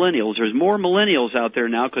 but the millennials. There's more millennials out there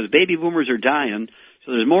now because baby boomers are dying.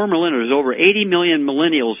 So there's more millennials. There's over 80 million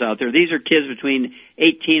millennials out there. These are kids between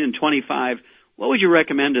 18 and 25. What would you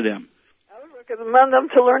recommend to them? I would recommend them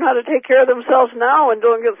to learn how to take care of themselves now and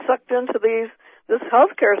don't get sucked into this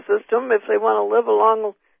healthcare system if they want to live a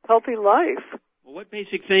long, healthy life. Well, what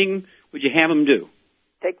basic thing would you have them do?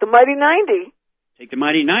 Take the Mighty 90. Take the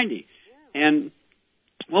Mighty 90. Yeah. And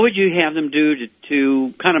what would you have them do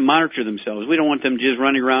to kind of monitor themselves? We don't want them just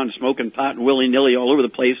running around smoking pot and willy-nilly all over the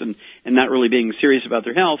place and not really being serious about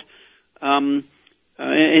their health. And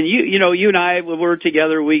you and I, when we're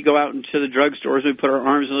together, we go out into the drugstores, we put our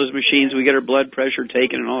arms in those machines, we get our blood pressure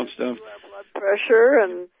taken and all that stuff. Blood pressure,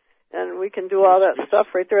 and we can do all that stuff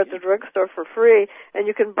right there at the drugstore for free. And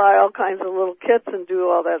you can buy all kinds of little kits and do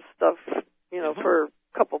all that stuff, for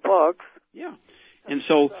a couple bucks. Yeah. And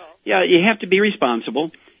so, yeah, you have to be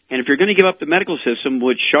responsible. And if you're going to give up the medical system,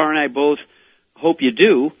 which Shar and I both hope you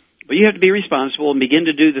do, but you have to be responsible and begin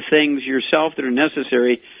to do the things yourself that are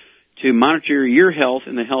necessary to monitor your health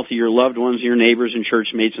and the health of your loved ones, your neighbors and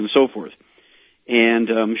church mates and so forth.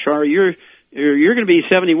 And, Shar, you're going to be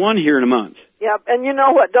 71 here in a month. Yep, and you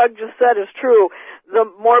know what Doug just said is true. The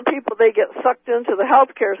more people they get sucked into the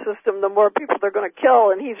healthcare system, the more people they're going to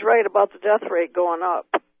kill, and he's right about the death rate going up.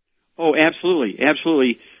 Oh, absolutely,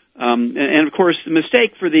 absolutely. And of course, the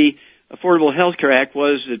mistake for the Affordable Health Care Act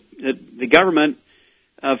was that the government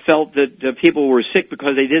felt that people were sick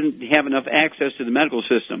because they didn't have enough access to the medical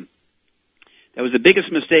system. That was the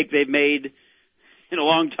biggest mistake they've made in a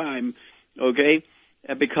long time, okay?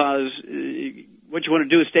 Because what you want to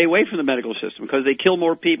do is stay away from the medical system because they kill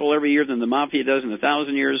more people every year than the mafia does in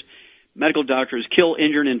 1,000 years. Medical doctors kill,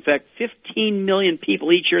 injure, and infect 15 million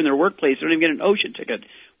people each year in their workplace. They don't even get an ocean ticket.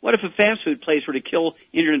 What if a fast food place were to kill,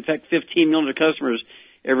 injure, and infect 15 million of customers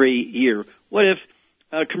every year? What if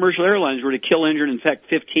commercial airlines were to kill, injure, and infect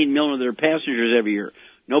 15 million of their passengers every year?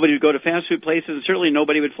 Nobody would go to fast food places, and certainly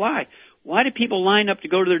nobody would fly. Why do people line up to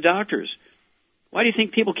go to their doctors? Why do you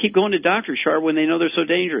think people keep going to doctors, Char, when they know they're so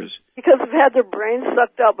dangerous? Because they've had their brains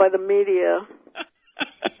sucked out by the media.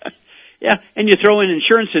 Yeah, and you throw in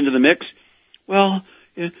insurance into the mix. Well,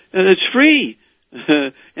 it's free.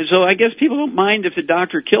 And so I guess people don't mind if the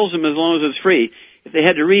doctor kills them as long as it's free. If they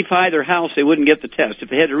had to refi their house, they wouldn't get the test. If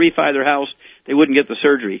they had to refi their house, they wouldn't get the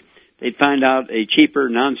surgery. They'd find out a cheaper,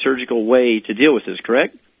 non-surgical way to deal with this,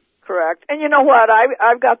 correct? Correct. And you know what?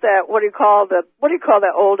 I've got that, what do you call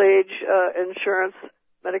that old age insurance,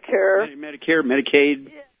 Medicare? Medicare,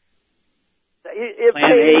 Medicaid. It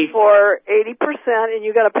pays for 80%, and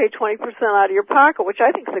you got to pay 20% out of your pocket, which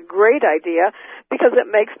I think is a great idea because it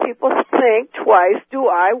makes people think twice. Do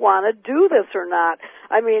I want to do this or not?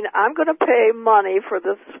 I mean, I'm going to pay money for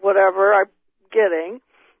this whatever I'm getting,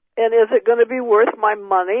 and is it going to be worth my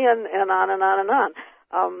money? And on and on and on.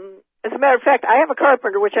 As a matter of fact, I have a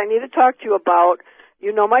carpenter, which I need to talk to you about.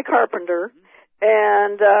 You know my carpenter,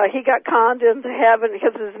 and he got conned into having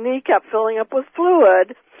because his knee kept filling up with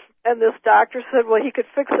fluid. And this doctor said, well, he could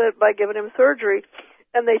fix it by giving him surgery.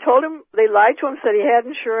 And they told him, they lied to him, said he had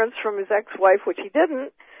insurance from his ex-wife, which he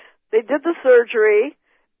didn't. They did the surgery.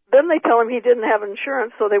 Then they tell him he didn't have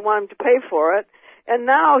insurance, so they want him to pay for it. And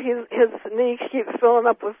now his knee keeps filling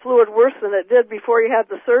up with fluid worse than it did before he had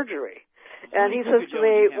the surgery. And he says to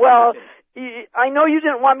me, well, I know you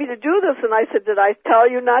didn't want me to do this. And I said, did I tell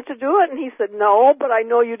you not to do it? And he said, no, but I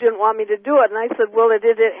know you didn't want me to do it. And I said, well,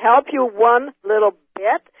 did it help you one little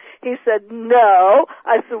bit? He said, no.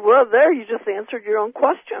 I said, well, there, you just answered your own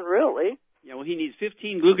question, really. Yeah, well, he needs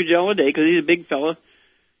 15 glucogel a day because he's a big fella.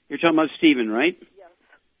 You're talking about Stephen, right? Yes.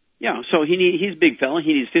 Yeah, so he's a big fella.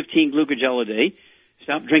 He needs 15 glucogel a day.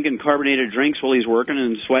 Stop drinking carbonated drinks while he's working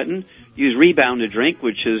and sweating. Use Rebound to drink,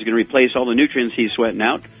 which is going to replace all the nutrients he's sweating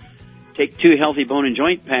out. Take 2 healthy bone and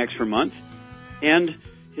joint packs per month, and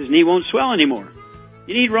his knee won't swell anymore.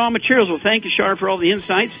 You need raw materials. Well, thank you, Shar, for all the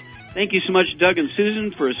insights. Thank you so much, Doug and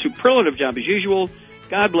Susan, for a superlative job as usual.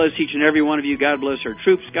 God bless each and every one of you. God bless our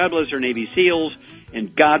troops. God bless our Navy SEALs.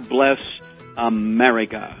 And God bless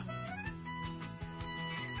America.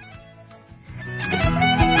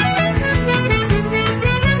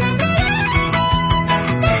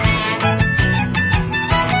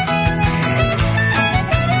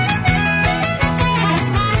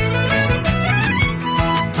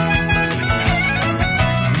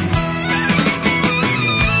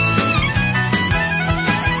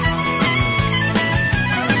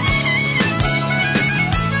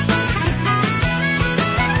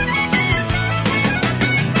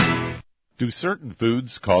 Do certain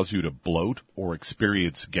foods cause you to bloat or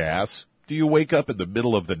experience gas? Do you wake up in the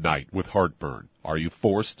middle of the night with heartburn? Are you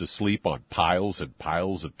forced to sleep on piles and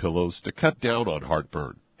piles of pillows to cut down on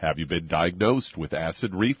heartburn? Have you been diagnosed with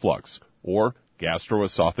acid reflux or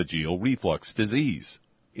gastroesophageal reflux disease?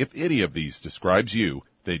 If any of these describes you,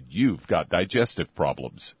 then you've got digestive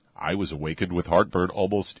problems. I was awakened with heartburn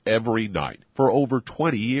almost every night for over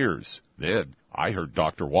 20 years. Then I heard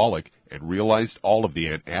Dr. Wallach and realized all of the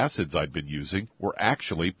antacids I'd been using were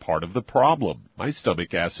actually part of the problem. My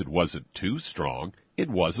stomach acid wasn't too strong. It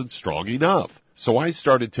wasn't strong enough. So I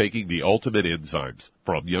started taking the Ultimate Enzymes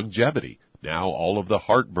from Youngevity. Now all of the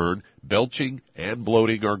heartburn, belching, and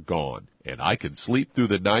bloating are gone, and I can sleep through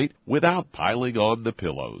the night without piling on the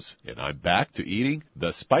pillows. And I'm back to eating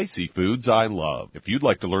the spicy foods I love. If you'd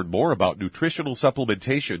like to learn more about nutritional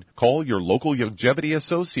supplementation, call your local Youngevity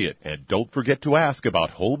associate, and don't forget to ask about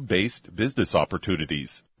home-based business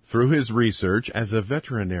opportunities. Through his research as a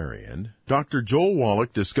veterinarian, Dr. Joel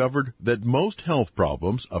Wallach discovered that most health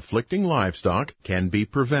problems afflicting livestock can be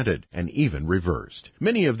prevented and even reversed.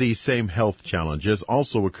 Many of these same health challenges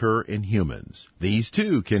also occur in humans. These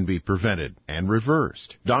too can be prevented and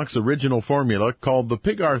reversed. Doc's original formula, called the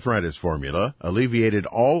pig arthritis formula, alleviated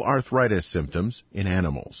all arthritis symptoms in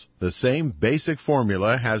animals. The same basic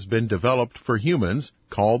formula has been developed for humans,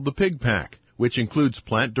 called the Pig Pack, which includes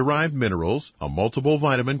plant-derived minerals, a multiple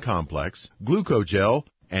vitamin complex, glucogel,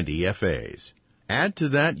 and EFAs. Add to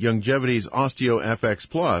that Youngevity's OsteoFX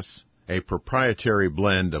Plus, a proprietary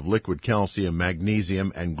blend of liquid calcium,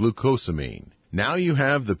 magnesium, and glucosamine. Now you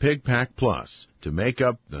have the Pig Pack Plus to make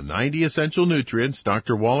up the 90 essential nutrients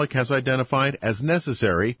Dr. Wallach has identified as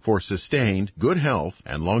necessary for sustained good health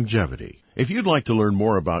and longevity. If you'd like to learn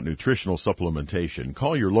more about nutritional supplementation,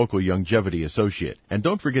 call your local Youngevity associate, and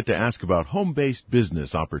don't forget to ask about home-based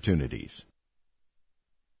business opportunities.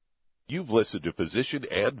 You've listened to physician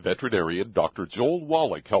and veterinarian Dr. Joel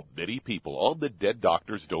Wallach help many people on the Dead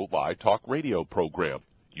Doctors Don't Lie talk radio program.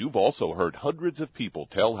 You've also heard hundreds of people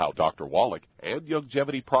tell how Dr. Wallach and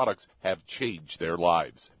Youngevity products have changed their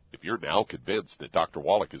lives. If you're now convinced that Dr.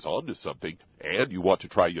 Wallach is onto something and you want to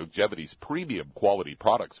try Youngevity's premium quality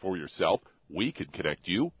products for yourself, we can connect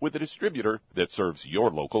you with a distributor that serves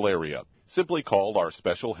your local area. Simply call our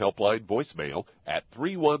special helpline voicemail at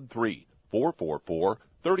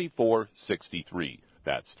 313-444-3463.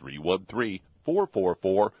 That's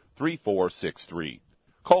 313-444-3463.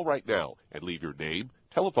 Call right now and leave your name,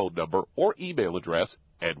 telephone number, or email address,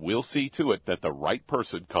 and we'll see to it that the right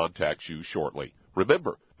person contacts you shortly.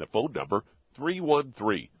 Remember, the phone number,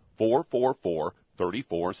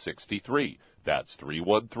 313-444-3463. That's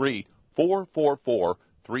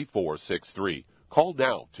 313-444-3463. Call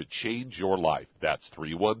now to change your life. That's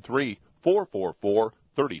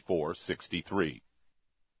 313-444-3463.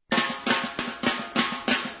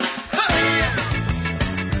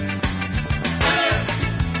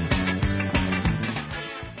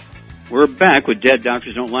 We're back with Dead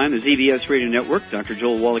Doctors Don't Lie on the ZBS Radio Network. Dr.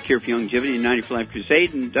 Joel Wallach here for Youngevity and 90 for Life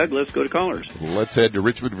Crusade. And Doug, let's go to callers. Let's head to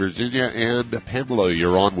Richmond, Virginia. And Pamela,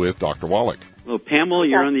 you're on with Dr. Wallach. Hello, Pamela,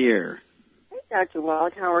 you're on the air. Hey, Dr.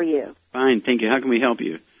 Wallach, how are you? Fine, thank you. How can we help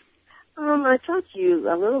you? I talked to you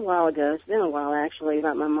a little while ago, it's been a while actually,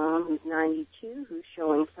 about my mom who's 92, who's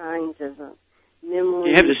showing signs of memory.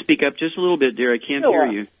 You have to speak up just a little bit, dear. I can't hear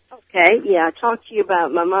you. Okay, yeah, I talked to you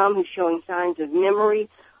about my mom who's showing signs of memory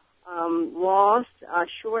loss,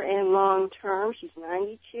 short and long term. She's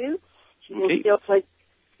 92. She can still play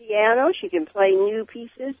piano. She can play new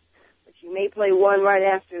pieces, but she may play one right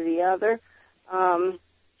after the other.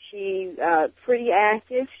 She's pretty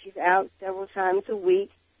active. She's out several times a week.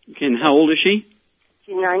 Okay, and how old is she?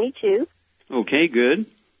 She's 92. Okay, good.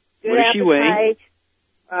 Good what does she weigh?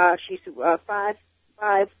 She's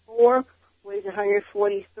 5'4", weighs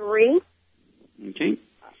 143. Okay.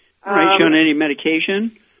 All right, she on any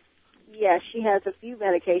medication? Yes, she has a few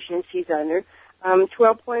medications she's under.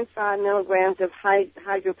 12.5 milligrams of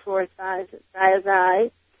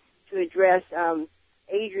hydrochlorothiazide to address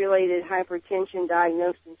age-related hypertension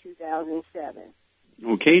diagnosed in 2007.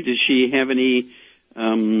 Okay. Does she have any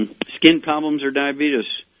skin problems or diabetes?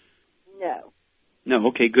 No. No.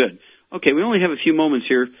 Okay, good. Okay, we only have a few moments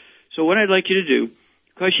here. So what I'd like you to do,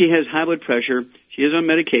 because she has high blood pressure, she is on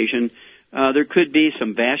medication, there could be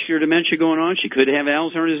some vascular dementia going on. She could have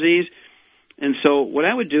Alzheimer's disease. And so what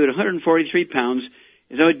I would do at 143 pounds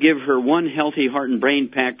is I would give her one healthy heart and brain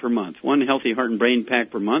pack per month. One healthy heart and brain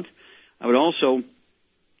pack per month. I would also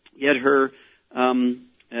get her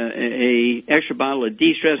a extra bottle of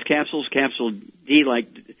D-Stress capsules, capsule D like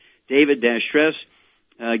David-Stress.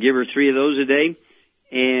 Give her 3 of those a day.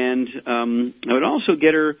 And I would also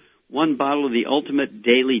get her one bottle of the Ultimate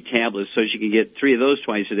Daily tablets so she can get 3 of those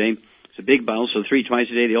twice a day. It's a big bottle, so 3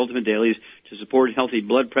 twice a day, the Ultimate Dailies, to support healthy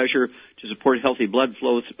blood pressure, to support healthy blood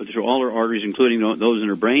flow through all her arteries, including those in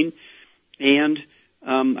her brain. And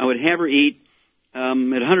I would have her eat, at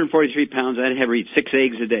 143 pounds, I'd have her eat 6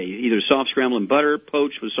 eggs a day, either soft scrambled in butter,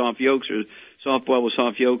 poached with soft yolks, or soft boiled with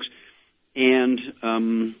soft yolks. And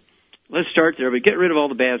let's start there, but get rid of all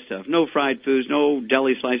the bad stuff. No fried foods, no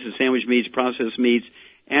deli slices, sandwich meats, processed meats,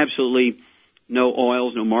 absolutely no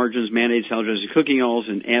oils, no margarines, mayonnaise, salad dressing, cooking oils,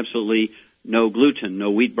 and absolutely no gluten,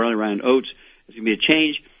 no wheat, barley, rye, and oats. It's going to be a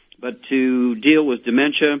change. But to deal with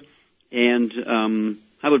dementia and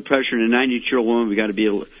high blood pressure in a 92-year-old woman, we've got to be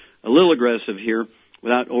a little aggressive here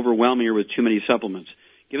without overwhelming her with too many supplements.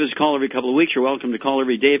 Give us a call every couple of weeks. You're welcome to call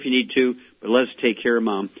every day if you need to, but let's take care of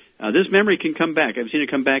Mom. This memory can come back. I've seen it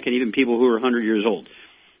come back in even people who are 100 years old.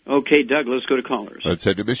 Okay, Doug, let's go to callers. Let's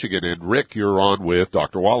head to Michigan. And Rick, you're on with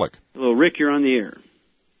Dr. Wallach. Hello, Rick, you're on the air.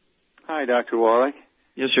 Hi, Dr. Wallach.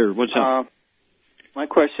 Yes, sir. What's up? My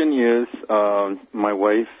question is, my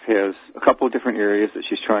wife has a couple of different areas that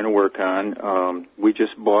she's trying to work on. We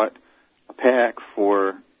just bought a pack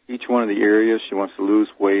for each one of the areas. She wants to lose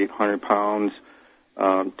weight, 100 pounds,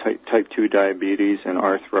 type 2 diabetes, and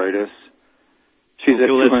arthritis. She's at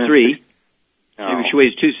that's 3. No. She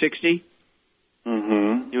weighs 260?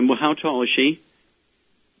 Mm-hmm. And how tall is she?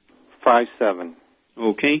 5'7".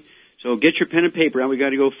 Okay. So get your pen and paper out. We got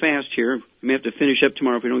to go fast here. We may have to finish up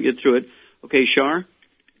tomorrow if we don't get through it. Okay, Shar?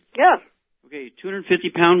 Yeah. Okay,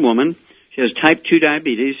 250-pound woman. She has type 2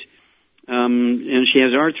 diabetes, and she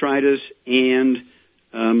has arthritis and,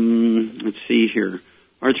 let's see here,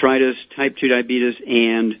 arthritis, type 2 diabetes,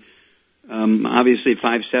 and obviously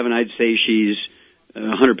 5'7". I'd say she's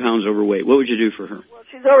 100 pounds overweight. What would you do for her? Well,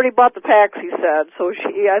 she's already bought the packs, he said. So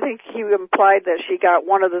I think he implied that she got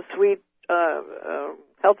one of the sweet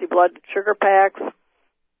healthy blood sugar packs,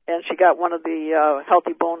 and she got one of the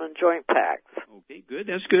healthy bone and joint packs. Okay, good.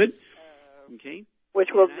 That's good. Okay. Which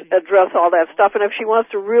will address all that stuff. And if she wants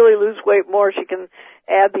to really lose weight more, she can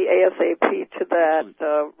add the ASAP to that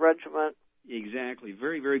regimen. Exactly.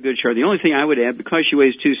 Very, very good, Char. The only thing I would add, because she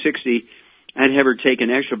weighs 260, I'd have her take an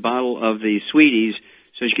extra bottle of the Sweeties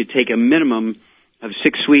so she could take a minimum of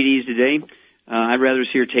 6 Sweeties a day. I'd rather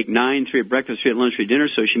see her take 9, 3 at breakfast, 3 at lunch, 3 at dinner,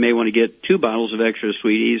 so she may want to get 2 bottles of extra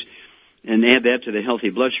Sweeties and add that to the healthy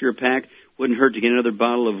blood sugar pack. Wouldn't hurt to get another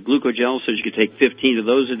bottle of glucogel so she could take 15 of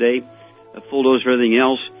those a day, a full dose of everything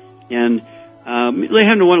else. And let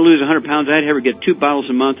her want to lose 100 pounds. I'd have her get 2 bottles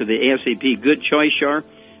a month of the ASAP. Good choice, Char.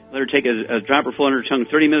 Let her take a dropper full under her tongue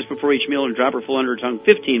 30 minutes before each meal and a dropper full under her tongue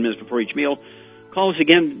 15 minutes before each meal. Call us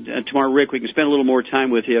again tomorrow, Rick. We can spend a little more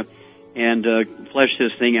time with you and flesh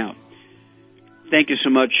this thing out. Thank you so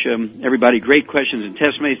much, everybody. Great questions and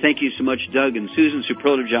testimony. Thank you so much, Doug and Susan.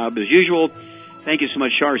 Superlative job as usual. Thank you so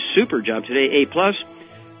much, Char. Super job today, A+.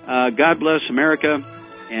 God bless America,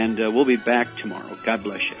 and we'll be back tomorrow. God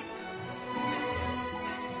bless you.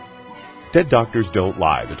 Dead Doctors Don't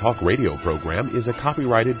Lie, the talk radio program, is a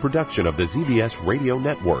copyrighted production of the ZBS Radio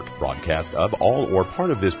Network. Broadcast of all or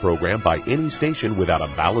part of this program by any station without a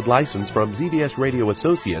valid license from ZBS Radio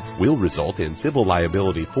Associates will result in civil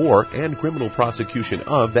liability for and criminal prosecution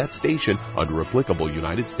of that station under applicable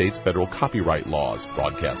United States federal copyright laws.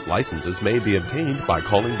 Broadcast licenses may be obtained by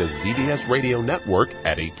calling the ZBS Radio Network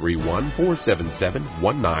at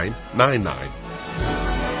 831-477-1999.